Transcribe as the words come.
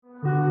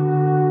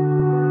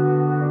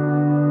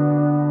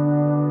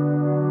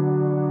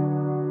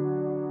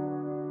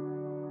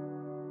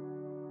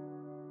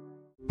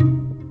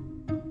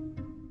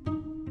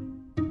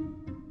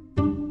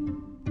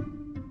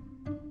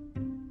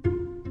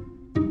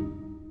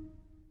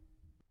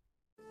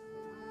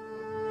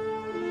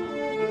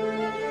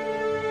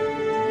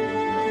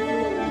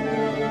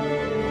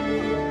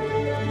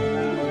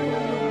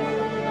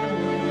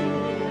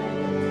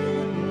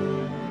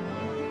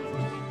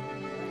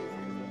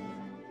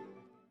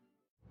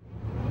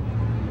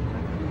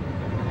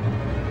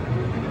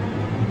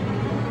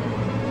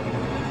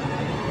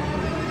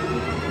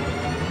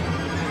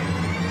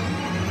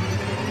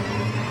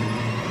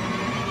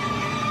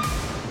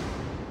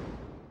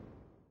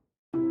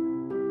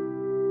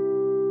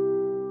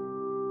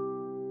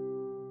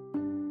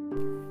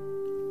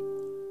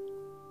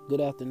Good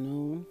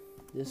afternoon.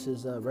 This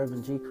is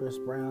Reverend G. Chris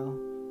Brown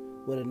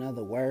with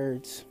another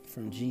Words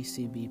from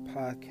GCB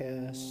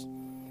podcast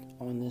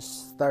on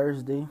this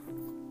Thursday,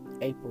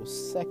 April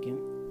 2nd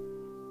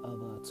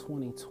of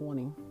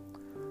 2020.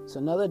 It's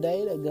another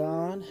day that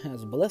God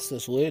has blessed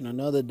us with,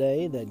 another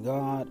day that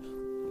God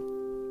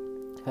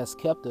has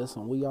kept us,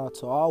 and we ought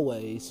to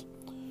always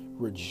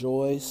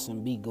rejoice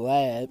and be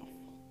glad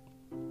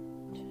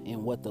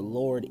in what the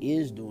Lord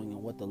is doing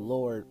and what the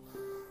Lord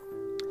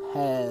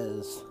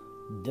has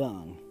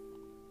done.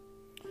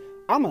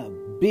 I'm a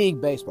big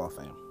baseball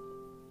fan.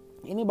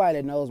 Anybody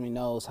that knows me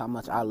knows how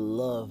much I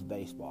love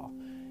baseball.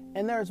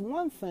 And there's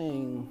one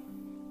thing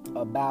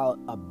about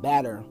a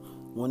batter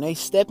when they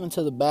step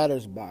into the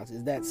batter's box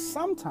is that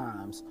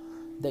sometimes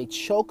they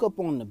choke up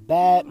on the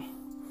bat.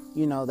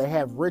 You know, they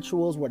have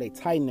rituals where they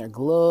tighten their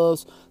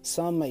gloves.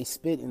 Some may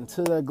spit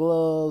into their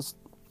gloves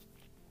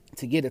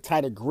to get a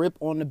tighter grip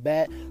on the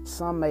bat.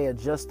 Some may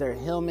adjust their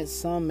helmet.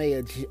 Some may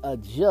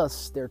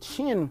adjust their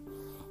chin,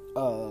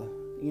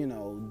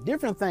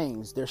 different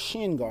things, their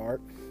shin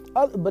guard.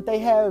 But they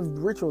have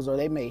rituals, or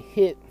they may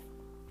hit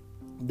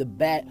the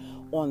bat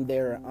on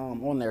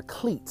their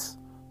cleats.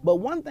 But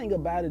one thing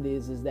about it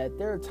is that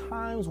there are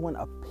times when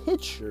a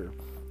pitcher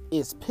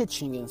is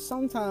pitching, and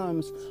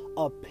sometimes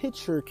a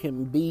pitcher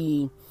can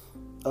be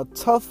a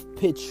tough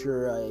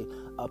pitcher,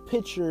 a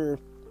pitcher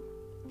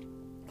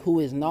who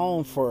is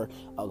known for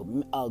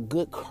a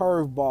good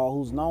curveball,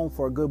 who's known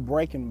for a good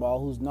breaking ball,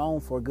 who's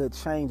known for a good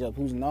changeup,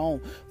 who's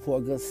known for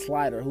a good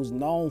slider, who's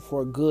known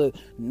for a good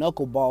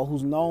knuckleball,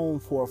 who's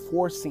known for a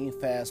 4-seam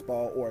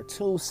fastball or a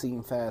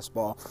 2-seam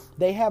fastball.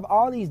 They have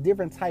all these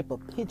different type of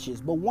pitches.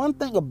 But one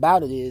thing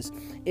about it is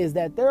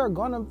that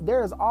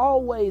there's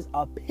always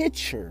a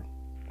pitcher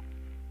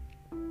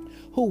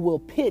who will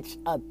pitch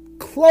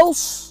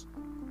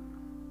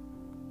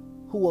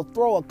who will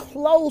throw a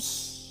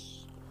close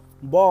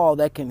ball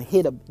that can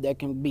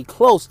be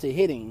close to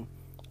hitting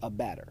a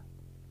batter.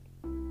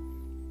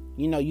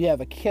 You know, you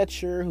have a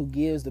catcher who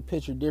gives the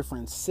pitcher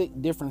different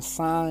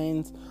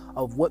signs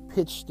of what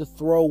pitch to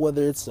throw,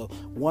 whether it's a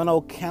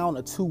 1-0 count,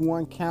 a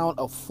 2-1 count,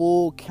 a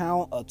full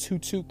count, a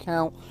 2-2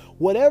 count,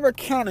 whatever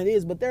count it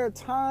is. But there are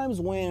times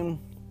when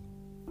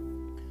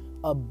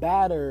a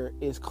batter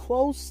is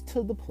close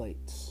to the plate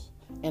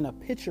and a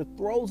pitcher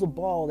throws a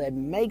ball that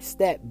makes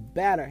that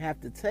batter have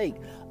to take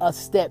a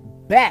step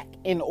back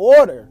in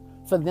order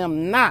for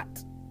them not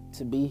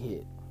to be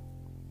hit.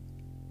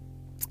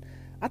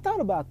 I thought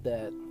about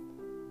that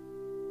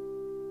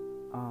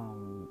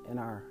in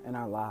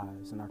our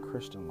lives, in our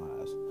Christian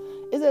lives,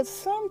 is that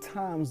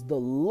sometimes the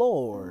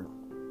Lord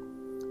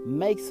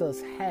makes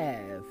us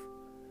have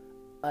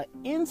an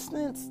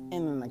instance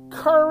and an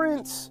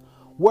occurrence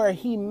where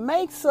He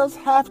makes us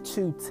have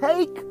to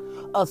take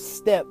a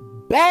step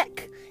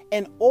back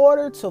in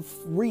order to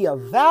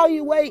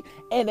reevaluate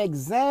and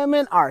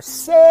examine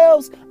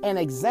ourselves and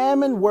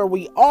examine where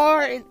we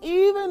are and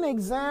even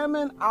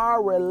examine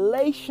our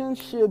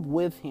relationship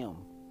with Him.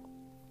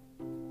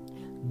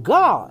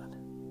 God,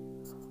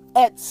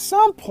 at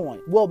some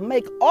point, will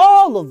make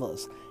all of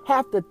us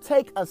have to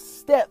take a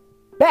step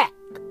back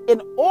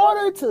in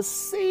order to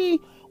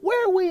see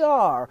where we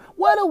are.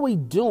 What are we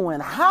doing?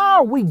 How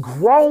are we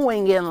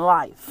growing in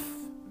life?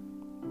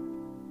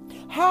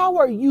 How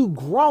are you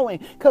growing?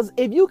 Because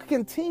if you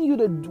continue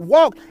to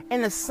walk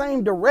in the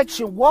same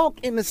direction, walk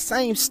in the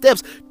same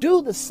steps,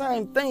 do the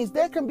same things,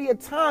 there can be a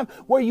time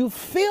where you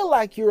feel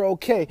like you're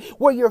okay,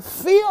 where you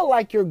feel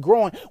like you're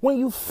growing, when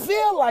you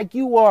feel like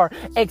you are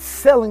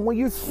excelling, when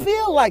you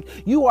feel like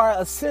you are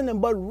ascending,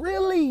 but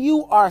really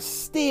you are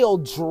still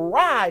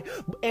dry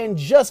and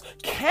just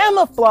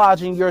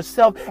camouflaging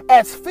yourself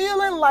as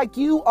feeling like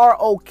you are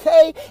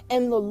okay.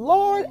 And the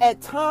Lord at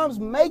times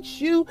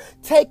makes you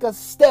take a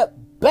step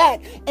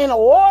back in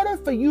order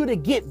for you to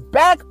get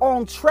back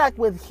on track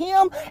with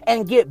Him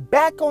and get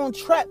back on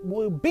track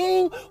with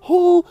being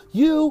who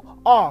you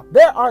are.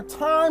 There are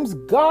times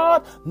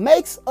God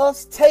makes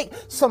us take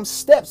some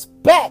steps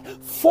back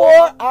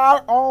for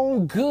our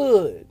own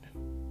good.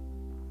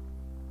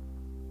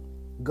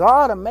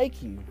 God will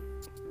make you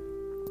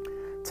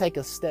take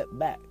a step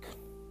back.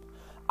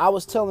 I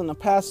was telling a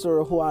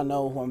pastor who I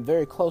know, who I'm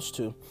very close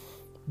to,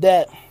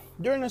 that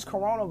during this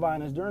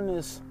coronavirus, during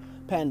this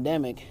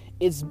pandemic,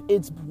 it's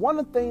one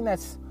of the things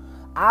that's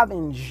I've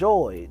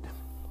enjoyed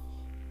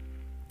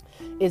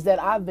is that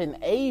I've been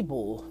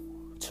able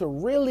to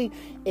really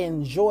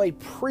enjoy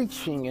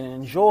preaching and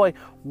enjoy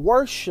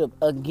worship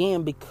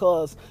again,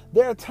 because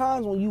there are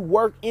times when you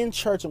work in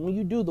church and when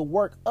you do the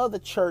work of the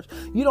church,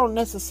 you don't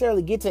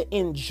necessarily get to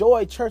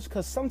enjoy church,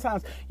 because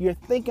sometimes you're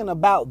thinking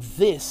about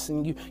this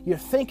and you're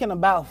thinking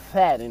about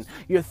that and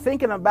you're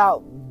thinking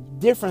about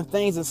different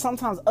things, and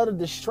sometimes other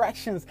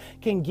distractions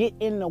can get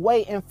in the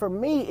way. And for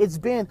me, it's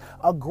been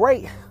a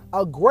great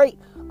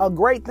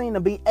thing to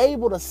be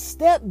able to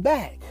step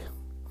back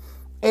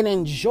and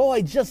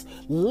enjoy just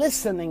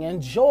listening,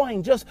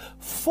 enjoying just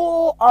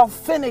full,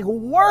 authentic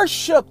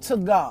worship to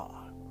God.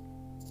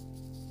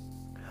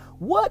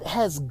 What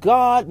has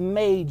God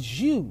made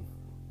you?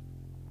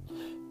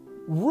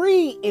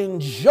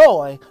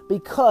 re-enjoy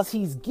because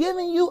he's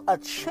giving you a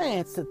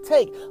chance to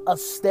take a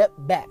step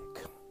back.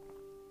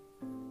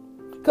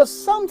 Because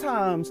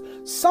sometimes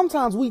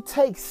we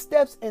take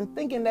steps and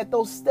thinking that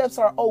those steps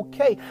are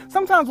okay.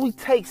 Sometimes we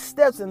take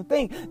steps and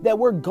think that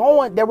we're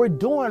doing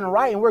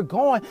right and we're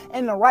going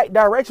in the right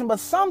direction. But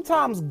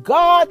sometimes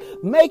God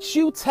makes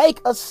you take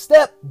a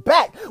step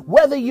back,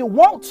 whether you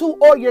want to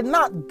or you're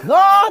not.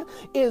 God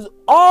is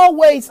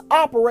always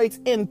operates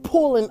in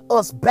pulling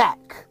us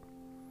back.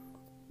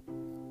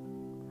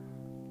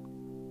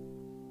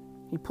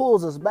 He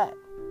pulls us back.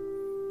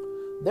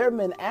 There have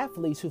been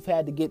athletes who've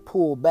had to get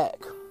pulled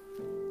back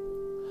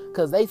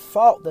because they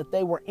thought that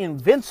they were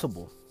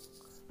invincible.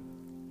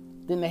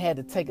 Then they had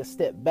to take a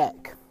step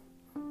back.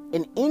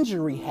 An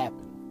injury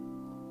happened.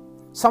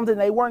 Something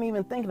they weren't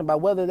even thinking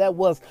about, whether that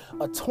was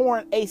a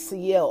torn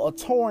ACL, a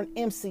torn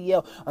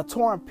MCL, a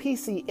torn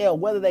PCL,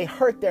 whether they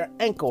hurt their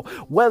ankle,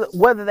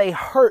 whether they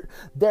hurt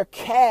their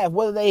calf,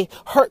 whether they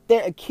hurt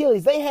their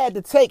Achilles. They had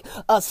to take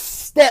a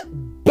step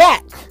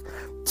back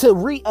to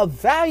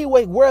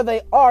reevaluate where they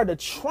are, to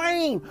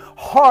train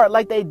hard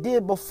like they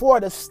did before,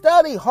 to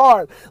study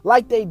hard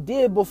like they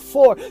did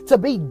before, to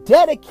be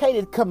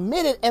dedicated,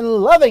 committed, and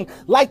loving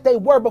like they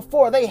were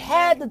before. They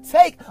had to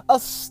take a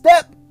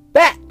step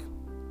back.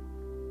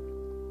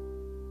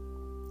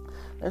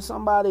 There's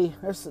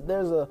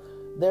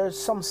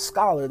some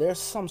scholar, there's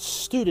some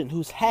student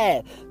who's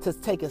had to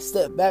take a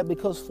step back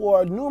because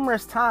for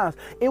numerous times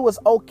it was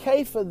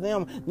okay for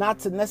them not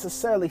to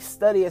necessarily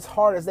study as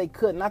hard as they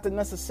could, not to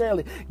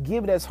necessarily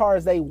give it as hard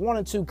as they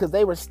wanted to, because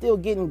they were still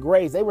getting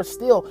grades, they were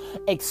still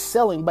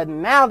excelling. But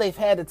now they've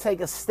had to take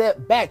a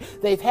step back.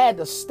 They've had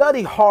to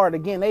study hard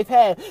again. They've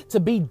had to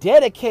be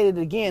dedicated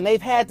again.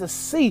 They've had to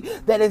see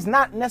that it's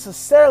not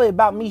necessarily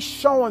about me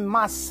showing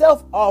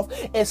myself off,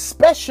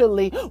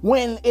 especially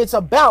when it's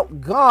about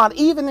God.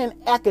 Even in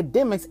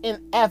academics, in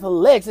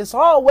athletics, it's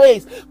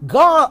always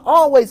God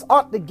always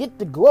ought to get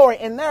the glory.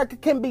 And there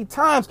can be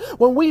times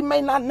when we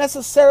may not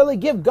necessarily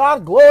give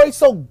God glory,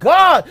 so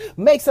God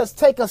makes us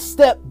take a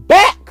step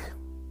back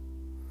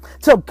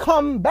to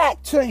come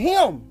back to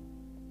him.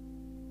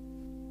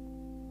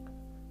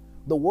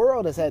 The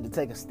world has had to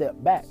take a step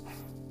back.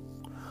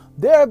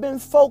 There have been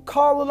folk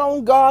calling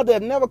on God that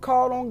have never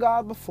called on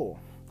God before.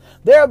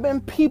 There have been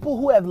people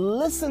who have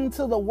listened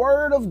to the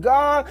word of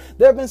God.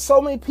 There have been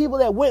so many people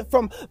that went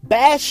from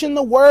bashing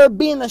the word,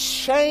 being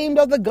ashamed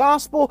of the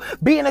gospel,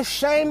 being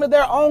ashamed of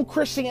their own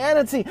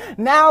Christianity.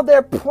 Now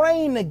they're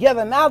praying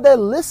together. Now they're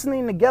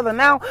listening together.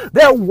 Now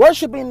they're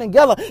worshiping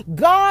together.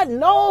 God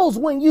knows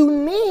when you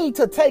need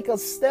to take a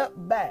step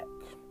back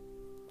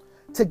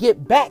to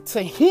get back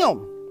to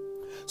him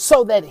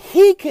so that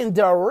he can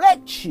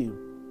direct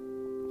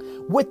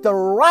you with the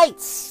right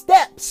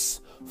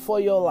steps for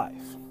your life.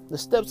 The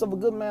steps of a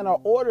good man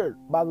are ordered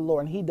by the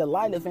Lord, and he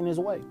delighteth in his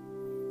way.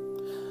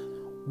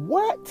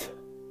 What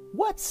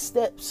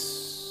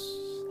steps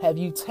have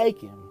you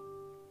taken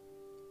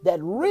that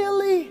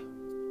really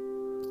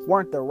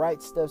weren't the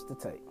right steps to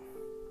take?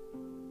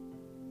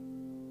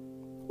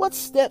 What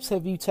steps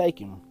have you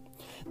taken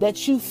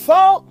that you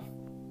thought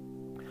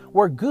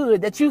were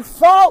good, that you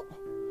thought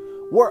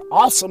were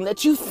awesome,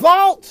 that you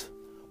thought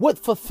would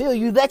fulfill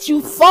you, that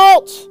you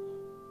thought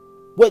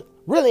would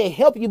really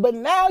help you, but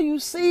now you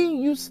see,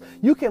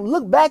 you can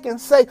look back and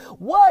say,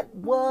 what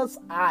was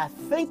I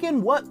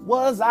thinking? What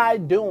was I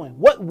doing?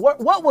 What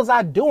was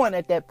I doing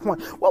at that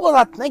point? What was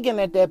I thinking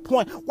at that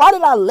point? Why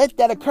did I let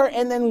that occur?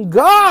 And then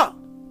God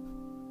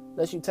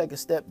lets you take a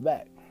step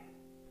back.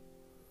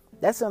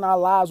 That's in our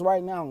lives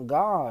right now.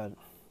 God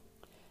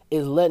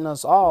is letting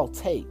us all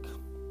take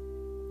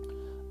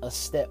a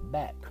step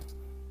back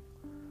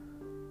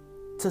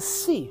to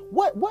see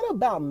what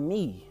about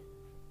me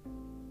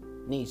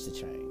needs to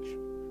change.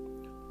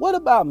 What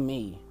about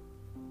me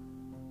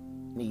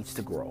needs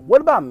to grow?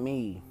 What about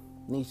me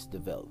needs to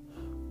develop?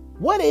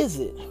 What is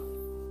it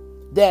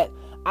that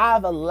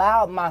I've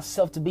allowed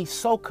myself to be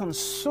so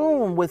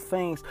consumed with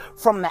things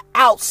from the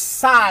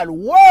outside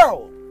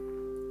world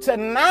to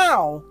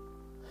now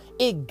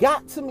it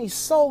got to me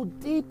so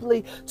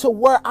deeply to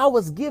where I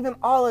was giving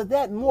all of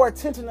that more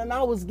attention than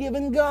I was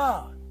giving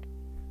God?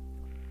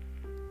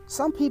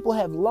 Some people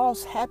have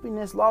lost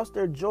happiness, lost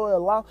their joy,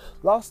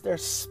 lost their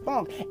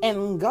spunk.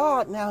 And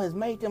God now has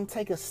made them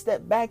take a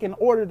step back in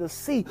order to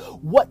see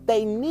what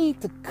they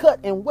need to cut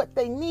and what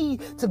they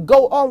need to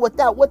go on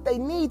without, what they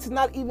need to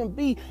not even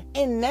be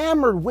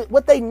enamored with,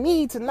 what they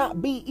need to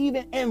not be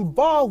even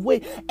involved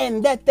with,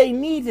 and that they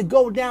need to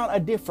go down a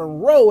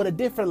different road, a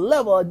different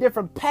level, a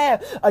different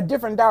path, a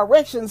different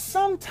direction.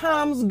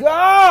 Sometimes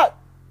God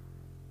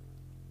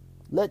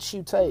lets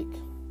you take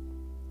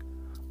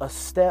a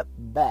step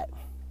back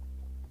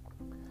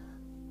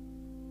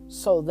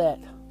so that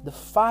the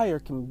fire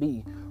can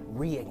be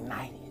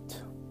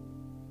reignited.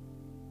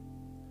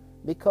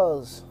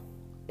 Because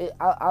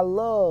I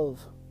love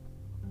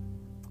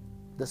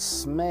the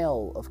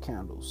smell of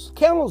candles.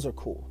 Candles are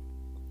cool.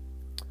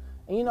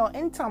 And you know,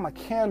 anytime a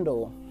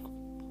candle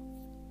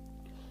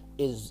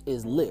is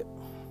lit,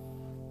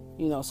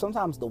 you know,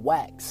 sometimes the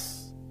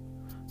wax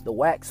the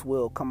wax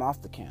will come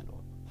off the candle.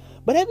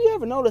 But have you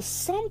ever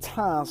noticed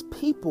sometimes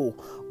people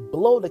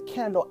blow the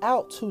candle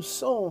out too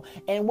soon?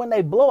 And when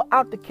they blow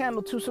out the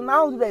candle too soon,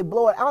 not only do they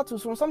blow it out too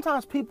soon,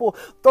 sometimes people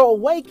throw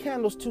away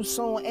candles too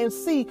soon. And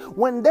see,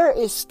 when there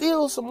is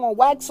still some more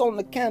wax on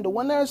the candle,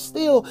 when there's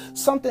still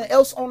something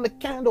else on the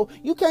candle,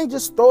 you can't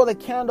just throw the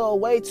candle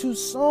away too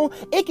soon.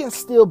 It can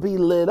still be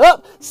lit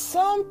up.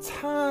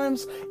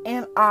 Sometimes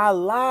in our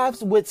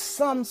lives with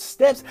some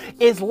steps,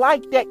 it's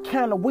like that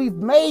candle. We've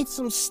made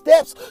some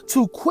steps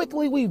too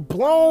quickly. We've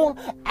blown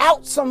out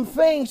some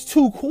things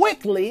too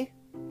quickly,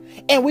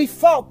 and we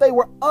thought they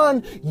were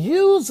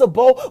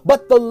unusable,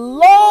 but the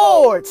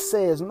Lord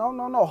says,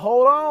 no,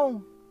 hold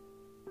on.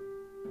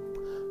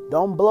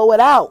 Don't blow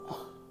it out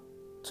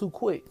too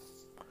quick.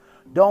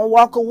 Don't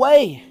walk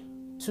away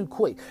too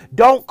quick.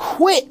 Don't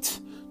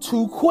quit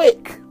too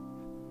quick.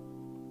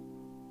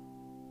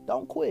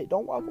 Don't quit.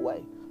 Don't walk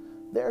away.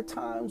 There are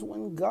times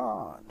when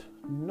God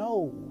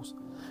knows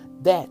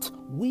that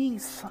we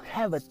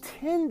have a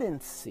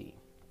tendency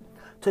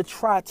to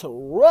try to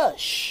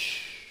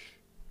rush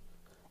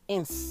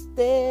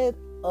instead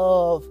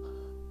of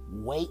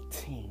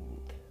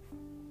waiting.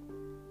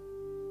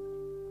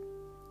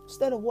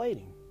 Instead of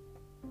waiting.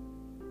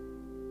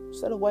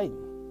 Instead of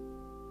waiting.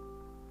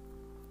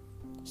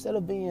 Instead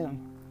of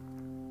being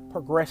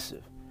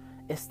progressive.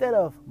 Instead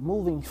of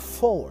moving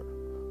forward.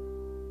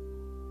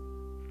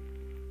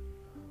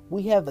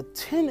 We have a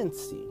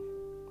tendency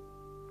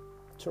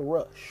to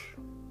rush.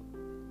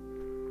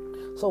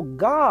 So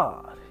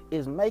God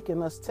is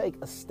making us take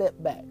a step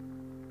back.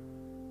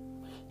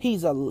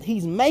 He's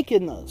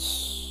making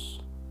us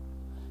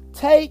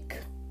take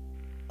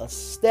a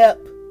step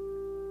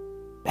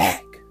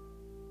back.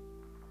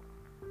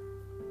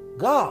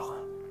 God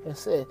has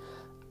said,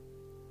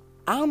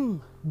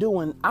 I'm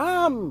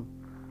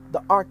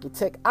the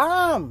architect.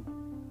 I'm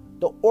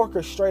the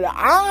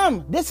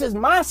orchestrator. This is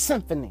my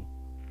symphony.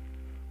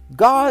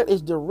 God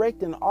is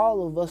directing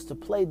all of us to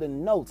play the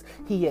notes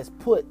he has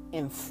put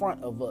in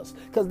front of us.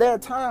 Because there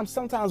are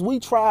sometimes we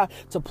try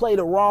to play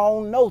the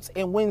wrong notes.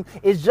 And when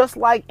it's just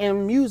like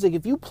in music,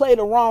 if you play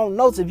the wrong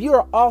notes, if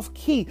you're off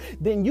key,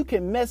 then you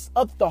can mess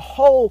up the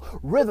whole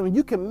rhythm.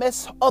 You can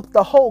mess up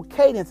the whole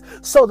cadence.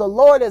 So the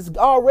Lord has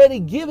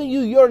already given you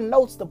your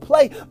notes to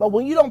play. But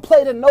when you don't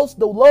play the notes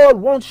the Lord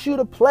wants you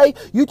to play,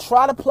 you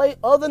try to play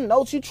other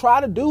notes. You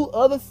try to do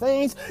other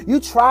things.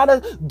 You try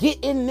to get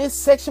in this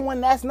section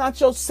when that's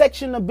not your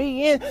section to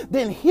be in.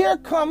 Then here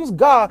comes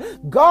God.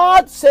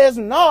 God says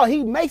no.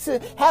 He makes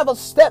it have a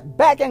step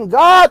back, and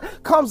God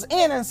comes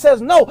in and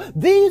says, no,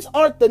 these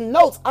aren't the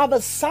notes I've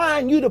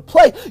assigned you to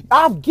play.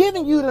 I've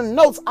given you the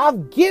notes.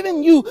 I've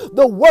given you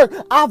the work.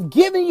 I've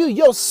given you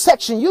your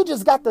section. You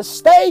just got to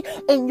stay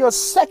in your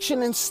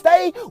section and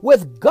stay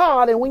with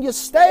God. And when you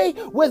stay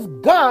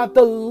with God,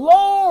 the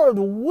Lord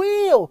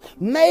will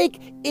make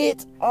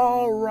it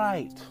all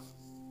right.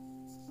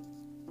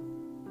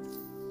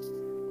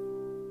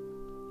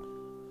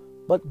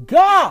 But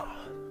God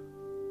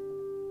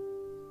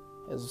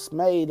has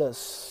made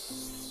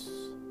us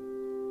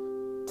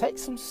take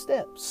some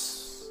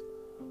steps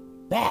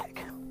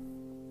back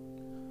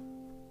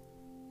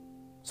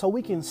so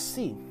we can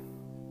see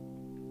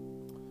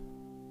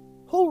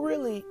who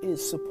really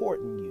is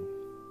supporting you,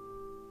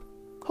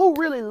 who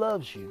really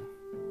loves you,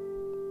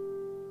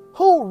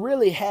 who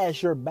really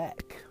has your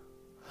back,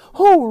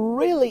 who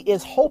really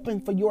is hoping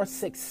for your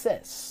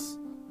success.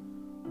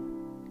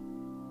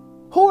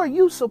 Who are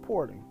you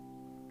supporting?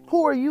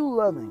 Who are you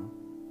loving?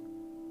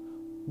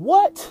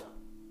 What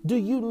do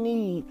you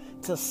need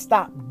to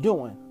stop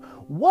doing?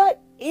 What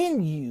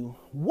in you,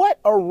 what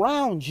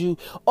around you,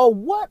 or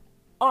what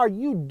are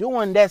you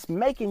doing that's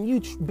making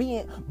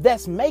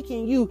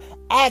you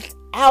act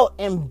out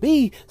and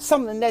be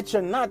something that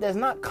you're not, that's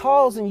not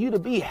causing you to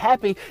be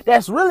happy,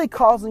 that's really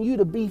causing you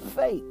to be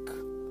fake?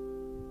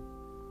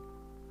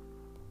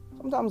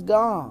 Sometimes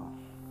God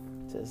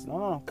says,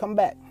 no, come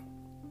back.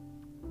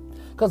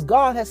 Because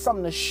God has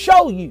something to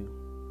show you.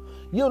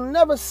 You'll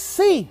never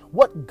see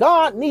what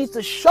God needs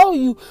to show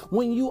you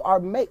when you are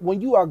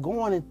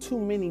going in too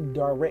many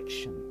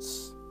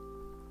directions.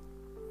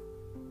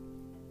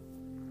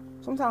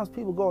 Sometimes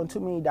people go in too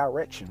many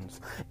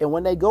directions. And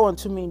when they go in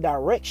too many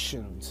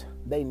directions,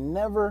 they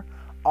never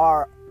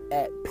are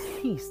at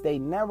peace. They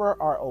never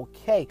are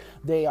okay.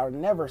 They are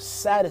never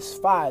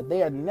satisfied.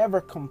 They are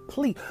never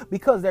complete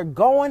because they're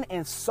going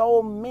in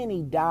so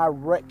many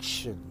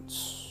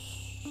directions.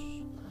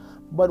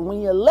 But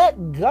when you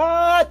let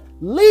God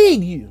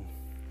lead you,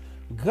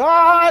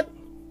 God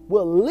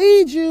will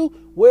lead you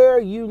where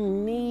you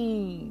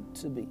need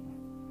to be.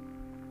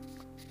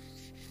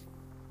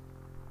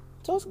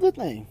 So it's a good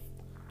thing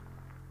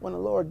when the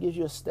Lord gives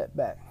you a step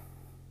back.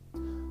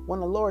 When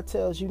the Lord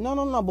tells you,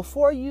 no,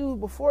 before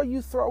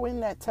you throw in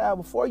that towel,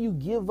 before you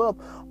give up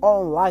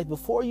on life,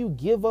 before you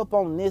give up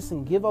on this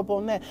and give up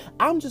on that,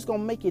 I'm just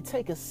going to make you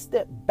take a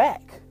step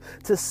back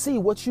to see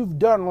what you've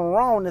done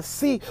wrong, to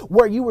see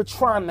where you were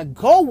trying to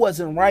go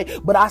wasn't right,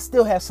 but I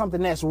still have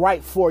something that's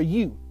right for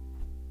you.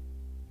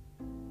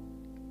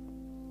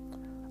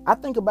 I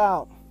think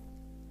about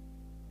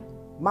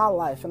my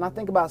life and I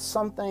think about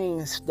some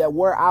things that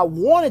where I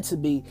wanted to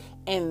be,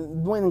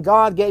 and when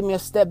God gave me a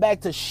step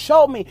back to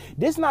show me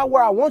this is not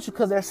where I want you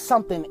because there's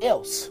something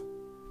else.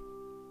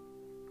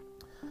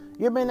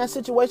 You ever been in that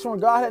situation where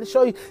God had to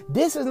show you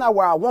this is not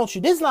where I want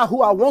you, this is not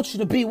who I want you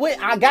to be with.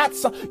 I got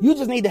some, you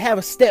just need to have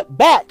a step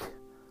back.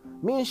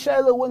 Me and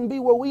Shayla wouldn't be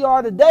where we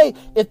are today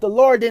if the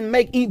Lord didn't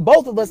make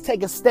both of us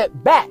take a step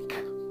back.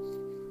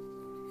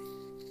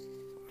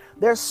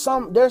 There's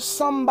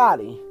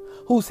somebody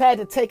who's had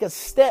to take a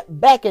step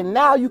back, and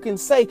now you can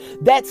say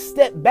that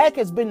step back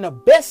has been the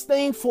best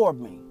thing for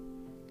me.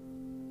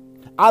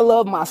 I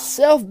love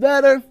myself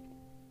better.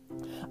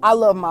 I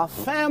love my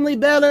family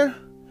better.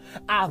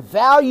 I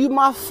value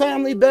my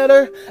family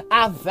better.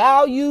 I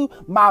value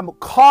my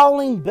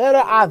calling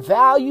better. I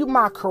value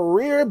my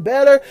career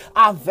better.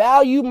 I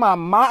value my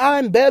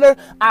mind better.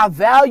 I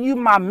value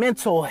my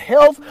mental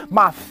health,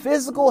 my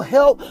physical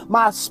health,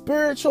 my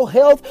spiritual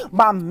health,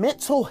 my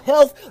mental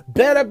health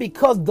better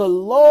because the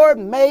Lord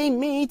made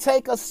me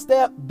take a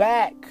step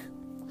back.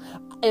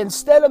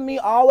 Instead of me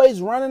always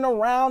running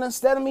around,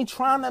 instead of me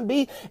trying to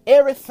be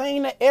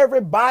everything to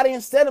everybody,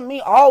 instead of me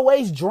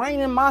always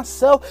draining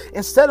myself,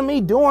 instead of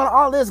me doing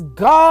all this,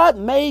 God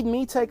made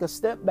me take a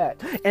step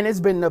back. And it's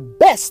been the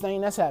best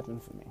thing that's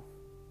happened for me.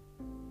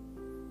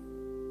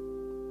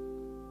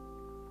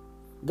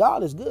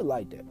 God is good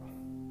like that.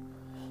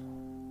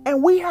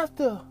 And we have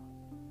to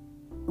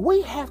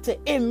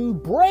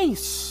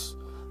embrace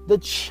the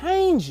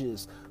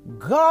changes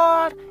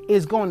God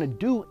is going to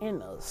do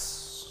in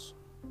us.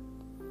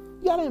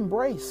 You got to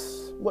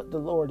embrace what the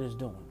Lord is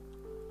doing.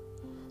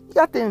 You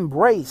got to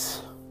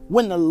embrace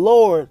when the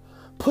Lord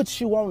puts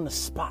you on the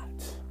spot.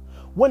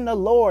 When the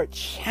Lord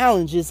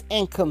challenges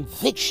and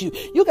convicts you.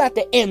 You got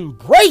to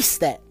embrace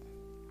that.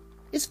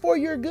 It's for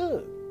your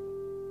good.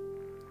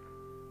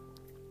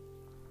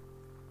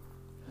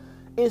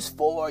 It's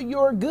for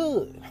your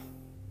good.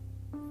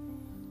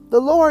 The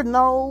Lord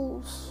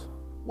knows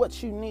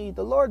what you need.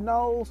 The Lord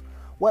knows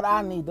what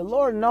I need. The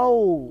Lord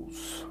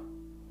knows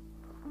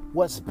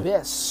what's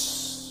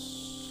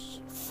best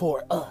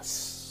for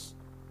us.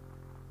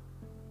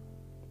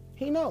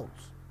 He knows.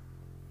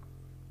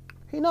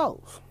 He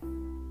knows.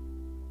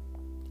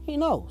 He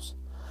knows.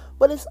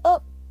 But it's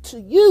up to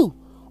you.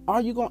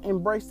 Are you going to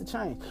embrace the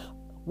change?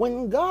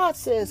 When God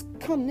says,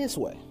 come this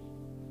way,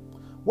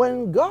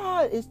 when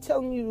God is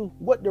telling you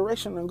what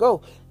direction to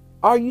go,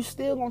 are you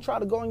still going to try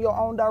to go in your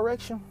own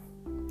direction?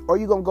 Or are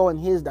you going to go in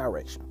his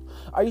direction?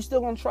 Are you still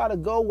going to try to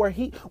go where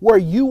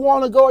you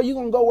want to go? Or are you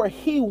going to go where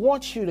he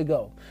wants you to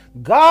go?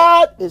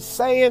 God is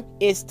saying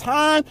it's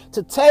time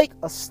to take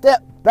a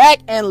step back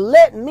and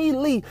let me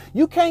lead.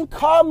 You can't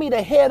call me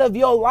the head of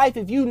your life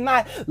if you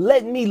not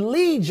letting me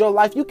lead your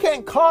life. You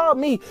can't call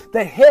me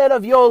the head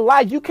of your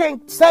life. You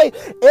can't say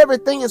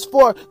everything is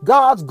for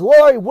God's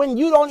glory when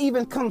you don't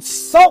even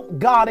consult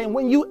God and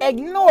when you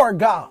ignore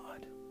God.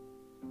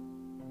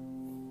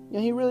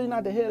 And he really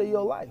not the head of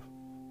your life.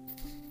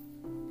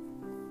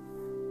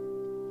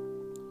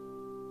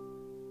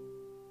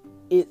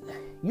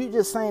 You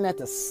just saying that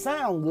to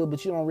sound good,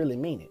 but you don't really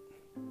mean it.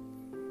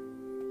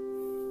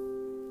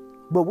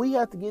 But we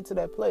have to get to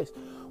that place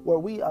where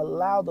we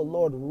allow the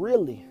Lord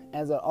really,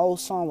 as an old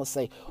song would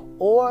say,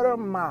 order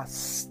my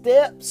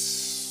steps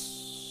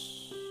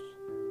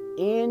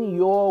in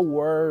your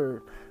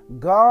word.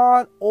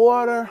 God,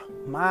 order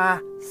my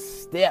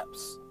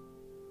steps.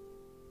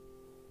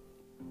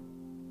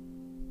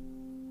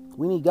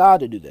 We need God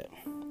to do that.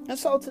 And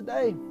so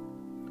today,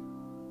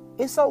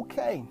 it's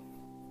okay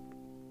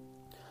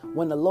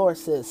when the Lord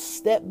says,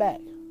 step back,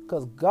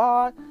 because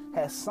God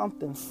has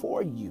something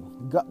for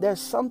you.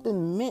 There's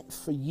something meant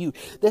for you.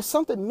 There's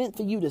something meant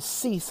for you to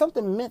see,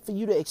 something meant for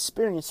you to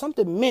experience,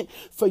 something meant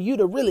for you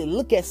to really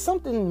look at.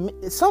 Something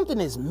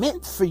is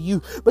meant for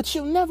you, but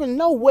you'll never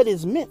know what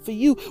is meant for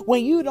you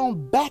when you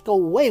don't back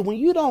away, when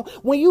you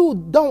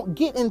don't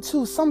get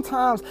into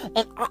sometimes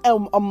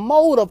a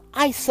mode of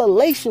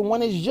isolation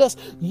when it's just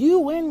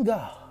you and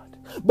God.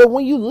 But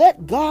when you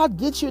let God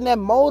get you in that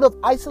mode of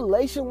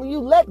isolation, when you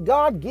let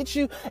God get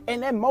you in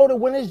that mode of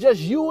when it's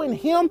just you and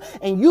him,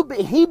 and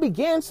he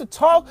begins to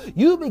talk,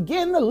 you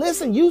begin to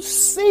listen, you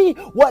see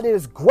what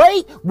is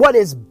great, what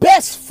is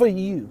best for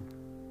you.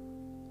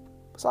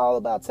 It's all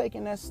about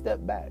taking that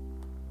step back.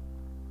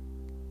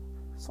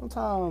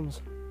 Sometimes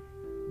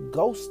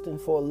ghosting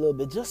for a little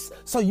bit, just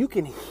so you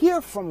can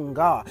hear from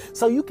God,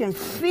 so you can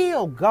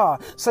feel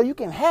God, so you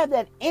can have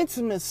that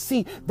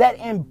intimacy, that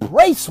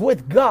embrace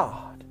with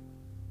God.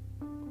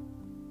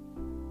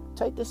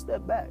 Take this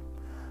step back.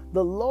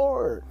 The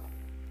Lord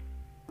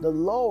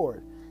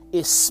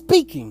is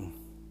speaking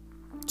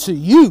to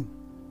you.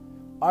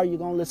 Are you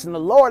going to listen? The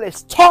Lord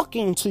is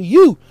talking to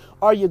you.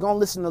 Are you going to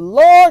listen? The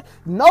Lord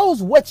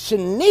knows what you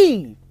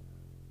need.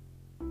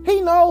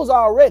 He knows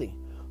already.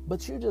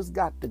 But you just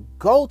got to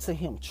go to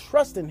him,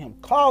 trust in him,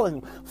 call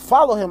him,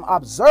 follow him,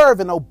 observe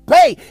and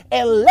obey,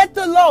 and let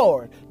the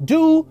Lord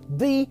do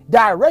the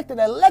directing,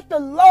 and let the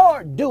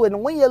Lord do it.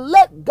 And when you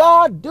let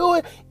God do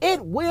it, it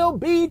will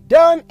be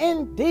done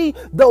indeed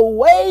the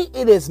way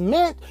it is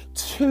meant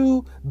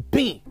to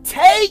be.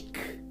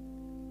 Take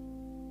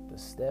the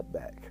step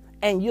back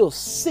and you'll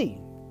see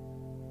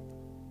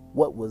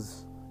what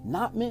was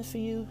not meant for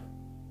you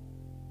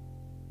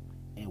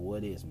and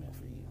what is meant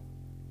for you.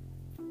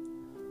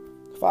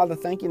 Father,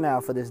 thank you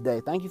now for this day.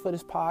 Thank you for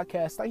this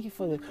podcast. Thank you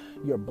for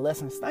your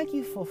blessings. Thank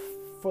you for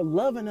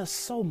loving us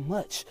so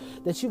much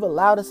that you've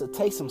allowed us to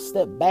take some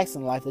step backs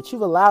in life, that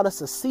you've allowed us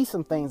to see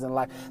some things in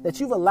life, that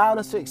you've allowed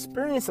us to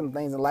experience some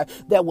things in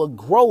life that will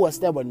grow us,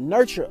 that will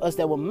nurture us,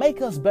 that will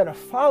make us better.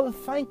 Father,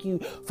 thank you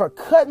for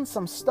cutting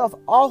some stuff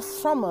off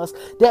from us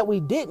that we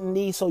didn't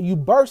need, so you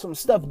birthed some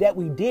stuff that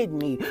we did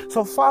need.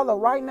 So Father,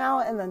 right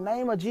now, in the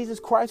name of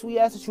Jesus Christ, we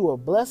ask that you will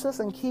bless us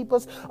and keep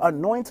us,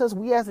 anoint us.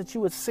 We ask that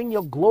you would send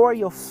your glory,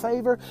 your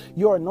favor,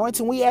 your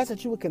anointing. We ask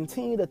that you would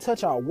continue to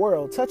touch our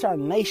world, touch our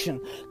nation,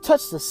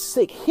 touch the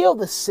sick, heal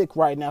the sick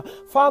right now.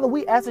 Father,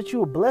 we ask that you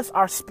would bless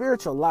our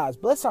spiritual lives,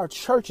 bless our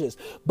churches,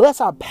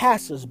 bless our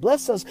pastors,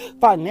 bless us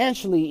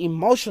financially,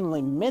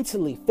 emotionally,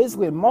 mentally,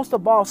 physically, and most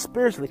of all,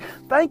 spiritually.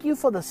 Thank you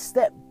for the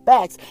step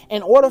backs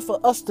in order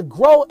for us to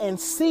grow and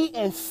see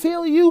and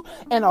feel you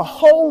in a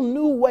whole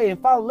new way.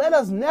 And Father, let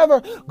us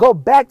never go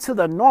back to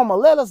the normal.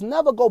 Let us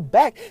never go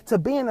back to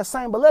being the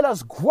same, but let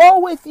us grow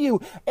with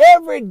you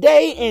every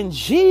day. In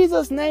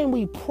Jesus' name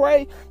we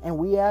pray and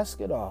we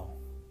ask it all.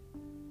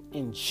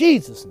 In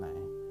Jesus'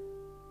 name,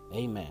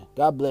 amen.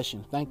 God bless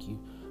you. Thank you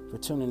for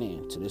tuning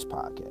in to this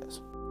podcast.